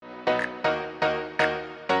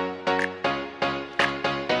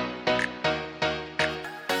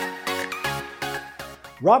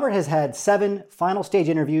Robert has had 7 final stage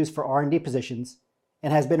interviews for R&D positions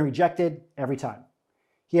and has been rejected every time.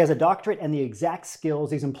 He has a doctorate and the exact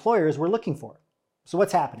skills these employers were looking for. So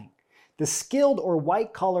what's happening? The skilled or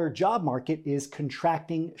white-collar job market is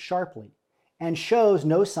contracting sharply and shows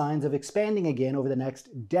no signs of expanding again over the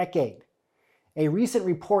next decade. A recent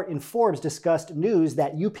report in Forbes discussed news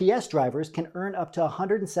that UPS drivers can earn up to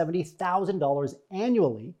 $170,000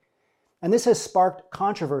 annually, and this has sparked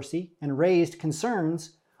controversy and raised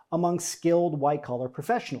concerns among skilled white-collar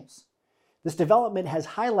professionals. This development has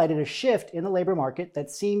highlighted a shift in the labor market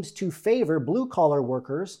that seems to favor blue-collar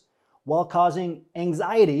workers while causing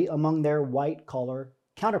anxiety among their white-collar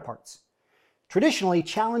counterparts. Traditionally,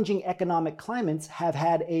 challenging economic climates have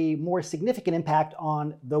had a more significant impact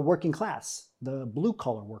on the working class, the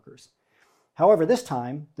blue-collar workers. However, this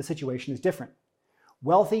time, the situation is different.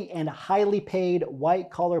 Wealthy and highly paid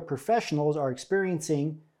white-collar professionals are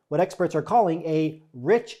experiencing what experts are calling a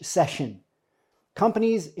rich recession.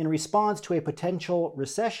 Companies, in response to a potential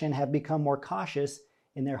recession, have become more cautious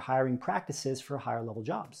in their hiring practices for higher-level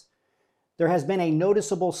jobs. There has been a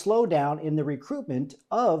noticeable slowdown in the recruitment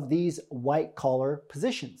of these white-collar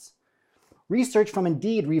positions. Research from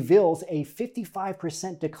Indeed reveals a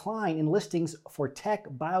 55% decline in listings for tech,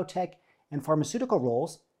 biotech, and pharmaceutical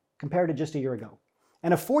roles compared to just a year ago,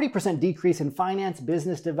 and a 40% decrease in finance,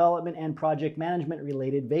 business development, and project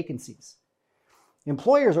management-related vacancies.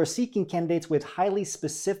 Employers are seeking candidates with highly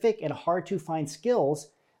specific and hard-to-find skills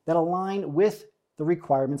that align with the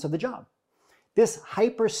requirements of the job. This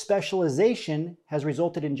hyper-specialization has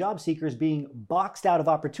resulted in job seekers being boxed out of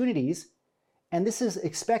opportunities, and this is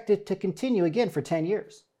expected to continue again for 10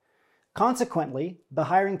 years. Consequently, the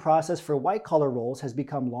hiring process for white-collar roles has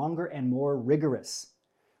become longer and more rigorous.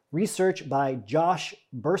 Research by Josh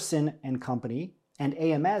Bersin and Company and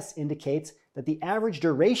AMS indicates that the average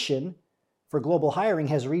duration for global hiring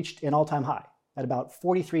has reached an all-time high at about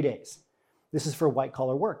 43 days. This is for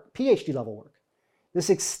white-collar work, PhD-level work. This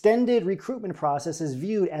extended recruitment process is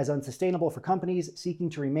viewed as unsustainable for companies seeking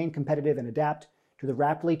to remain competitive and adapt to the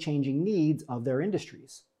rapidly changing needs of their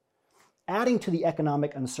industries. Adding to the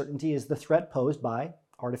economic uncertainty is the threat posed by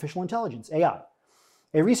artificial intelligence, AI.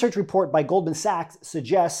 A research report by Goldman Sachs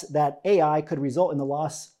suggests that AI could result in the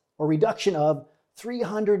loss or reduction of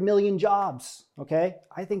 300 million jobs. Okay?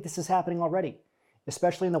 I think this is happening already,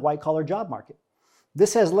 especially in the white-collar job market.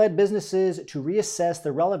 This has led businesses to reassess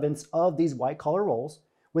the relevance of these white-collar roles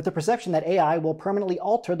with the perception that AI will permanently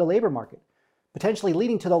alter the labor market, potentially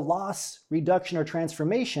leading to the loss, reduction, or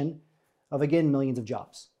transformation of, again, millions of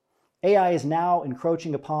jobs. AI is now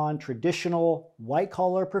encroaching upon traditional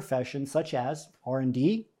white-collar professions such as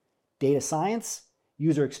R&D, data science,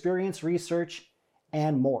 user experience research,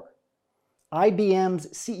 and more. IBM's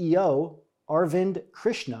CEO, Arvind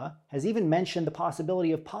Krishna, has even mentioned the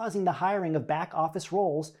possibility of pausing the hiring of back-office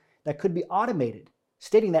roles that could be automated,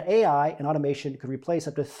 stating that AI and automation could replace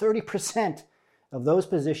up to 30% of those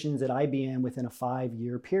positions at IBM within a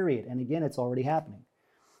 5-year period. And again, it's already happening.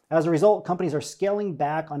 As a result, companies are scaling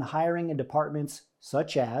back on hiring in departments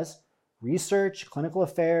such as research, clinical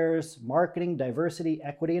affairs, marketing, diversity,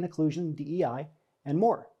 equity and inclusion, DEI, and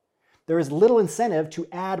more. There is little incentive to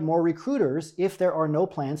add more recruiters if there are no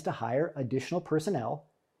plans to hire additional personnel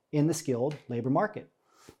in the skilled labor market.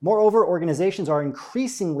 Moreover, organizations are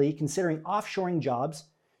increasingly considering offshoring jobs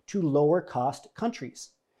to lower-cost countries.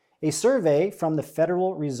 A survey from the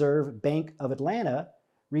Federal Reserve Bank of Atlanta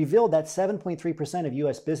revealed that 7.3% of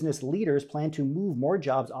U.S. business leaders plan to move more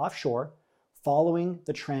jobs offshore following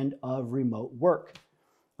the trend of remote work.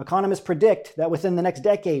 Economists predict that within the next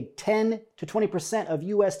decade, 10 to 20% of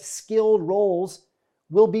U.S. skilled roles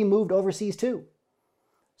will be moved overseas too.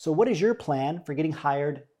 So what is your plan for getting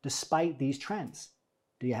hired despite these trends?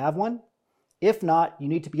 Do you have one? If not, you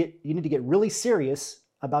need to get really serious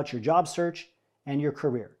about your job search and your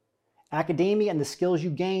career. Academia and the skills you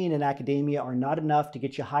gain in academia are not enough to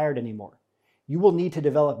get you hired anymore. You will need to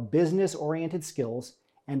develop business-oriented skills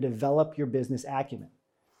and develop your business acumen.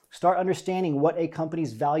 Start understanding what a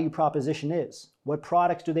company's value proposition is. What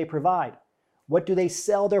products do they provide? What do they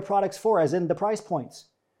sell their products for, as in the price points?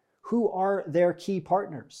 Who are their key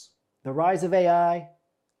partners? The rise of AI,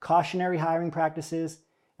 cautionary hiring practices,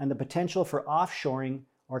 and the potential for offshoring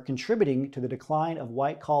are contributing to the decline of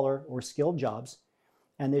white-collar or skilled jobs,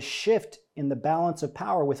 and this shift in the balance of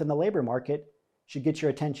power within the labor market should get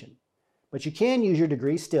your attention. But you can use your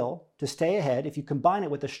degree still to stay ahead if you combine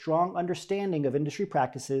it with a strong understanding of industry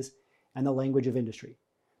practices and the language of industry.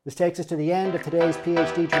 This takes us to the end of today's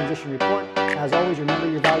PhD Transition Report. As always, remember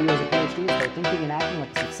your value as a PhD is by thinking and acting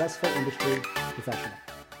like a successful industry professional.